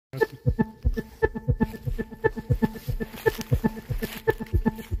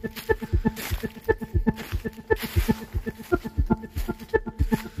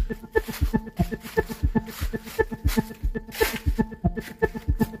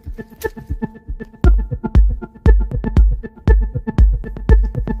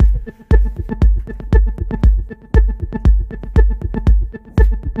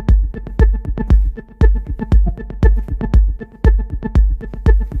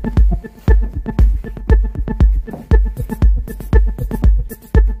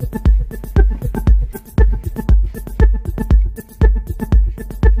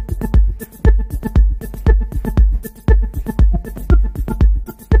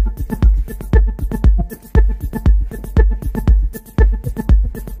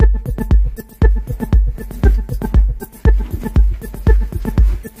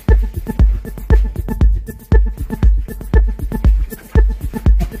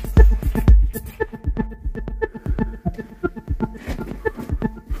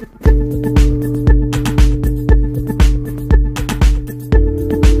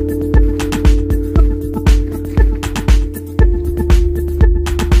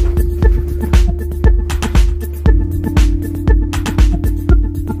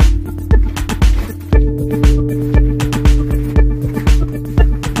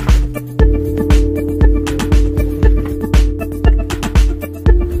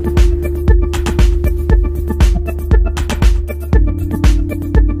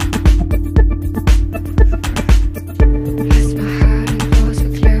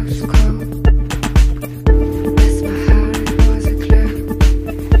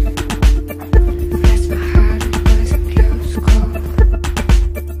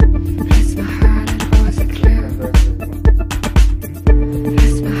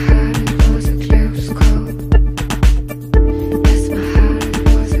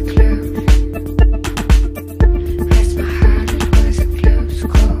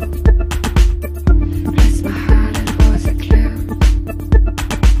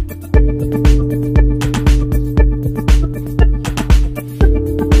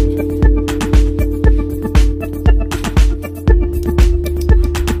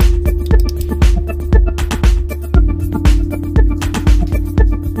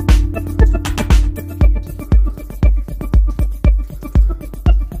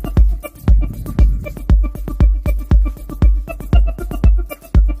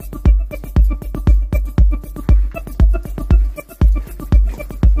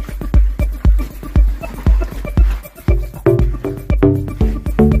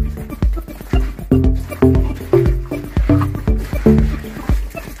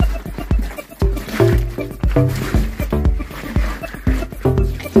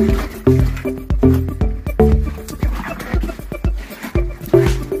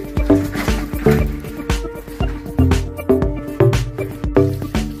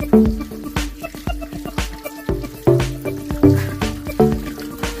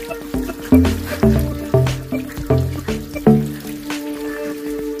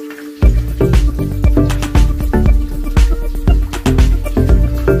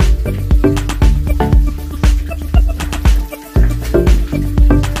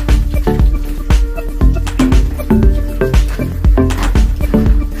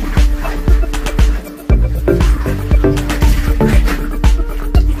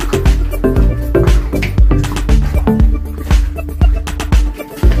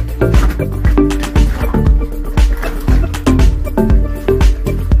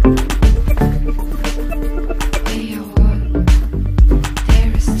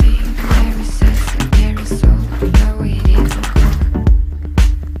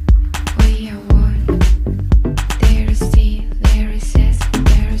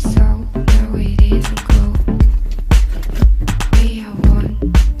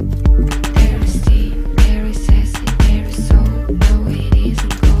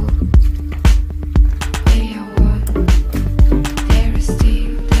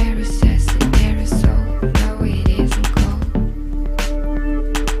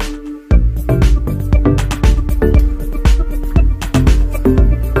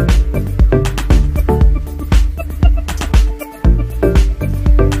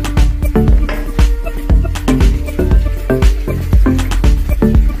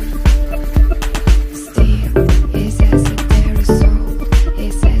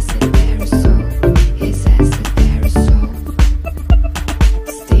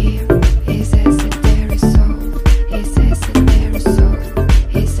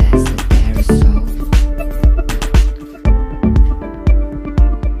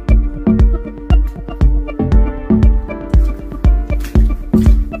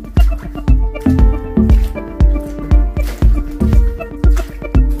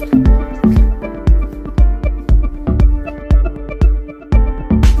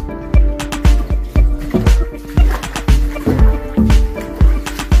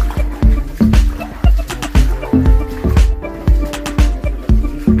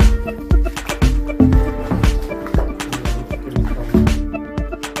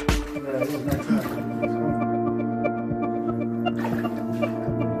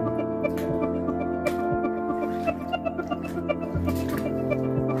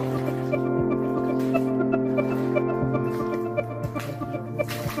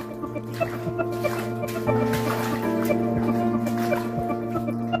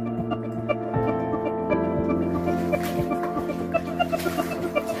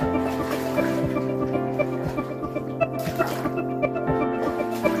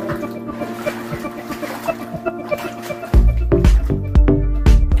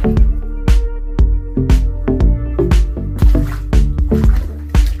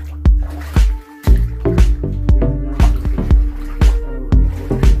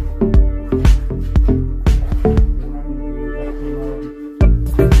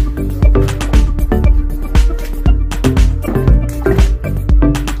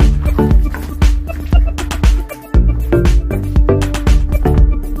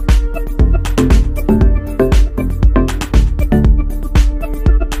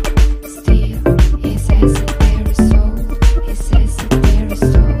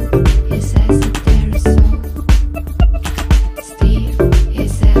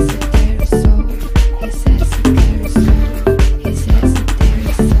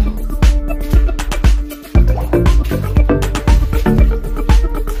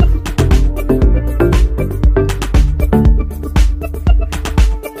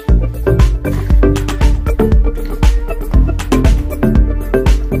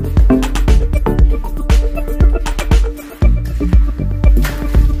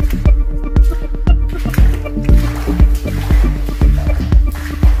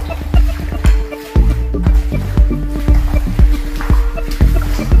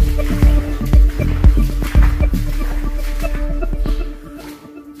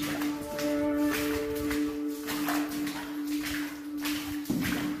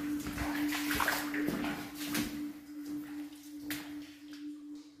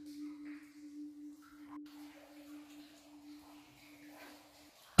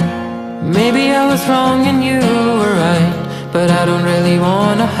Maybe I was wrong and you were right, but I don't really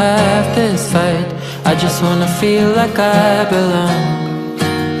wanna have this fight. I just wanna feel like I belong.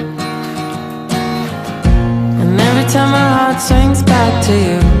 And every time my heart swings back to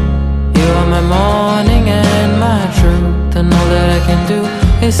you, you are my morning and my truth. And all that I can do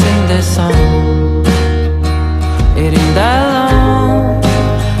is sing this song. It ain't that long.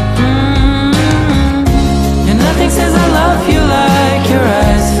 And nothing says I love you like your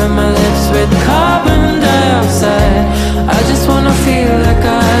eyes fill my lips with carbon dioxide. I just wanna feel like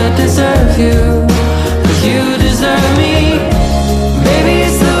I deserve you, 'cause you deserve me. Baby,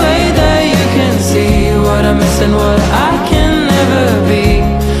 it's the way that you can see what I'm missing, what I can never be.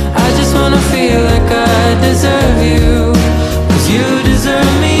 I just wanna feel like I deserve you, 'cause you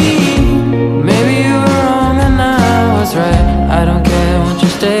deserve me. Maybe you were wrong and I was right. I don't care, won't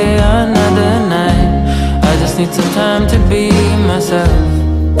you stay another night? I just need some time to be myself.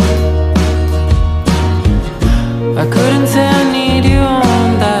 I couldn't say I need you on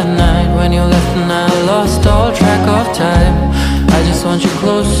that night when you left and I lost all track of time. I just want you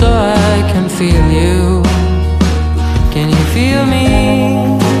close so I can feel you. Can you feel me?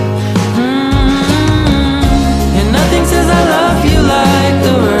 And nothing says I love you like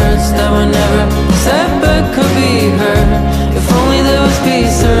the words that were never said but could be heard. If only there was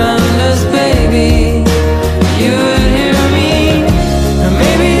peace around us, baby, you would hear me. Or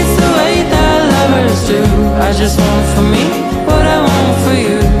maybe it's the way that lovers do. I just want for me what I want for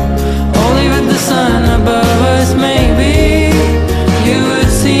you. Only with the sun above us, maybe you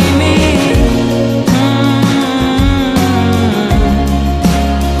would see me.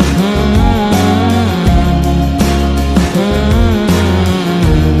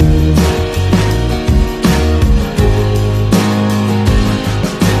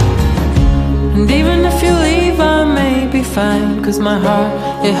 And even if you leave, I may be fine, 'cause my heart,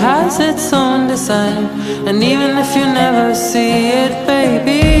 it has its own design. And even if you never see it,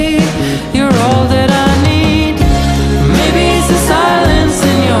 baby, you're all that I need. Maybe it's the silence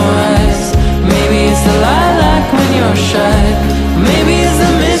in your eyes, maybe it's the lilac when you're shy, maybe it's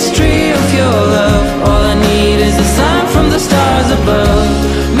the mystery of your love. All I need is a sign from the stars above.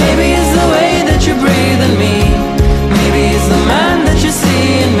 Maybe it's the way that you breathe in me, maybe it's the man that you see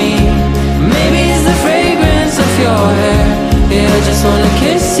in me, maybe it's the fragrance of your hair. Yeah, I just wanna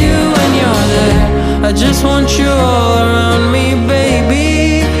kiss you when you're there. I just want you all around me, baby.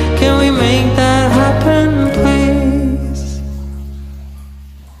 Can we make that happen, please?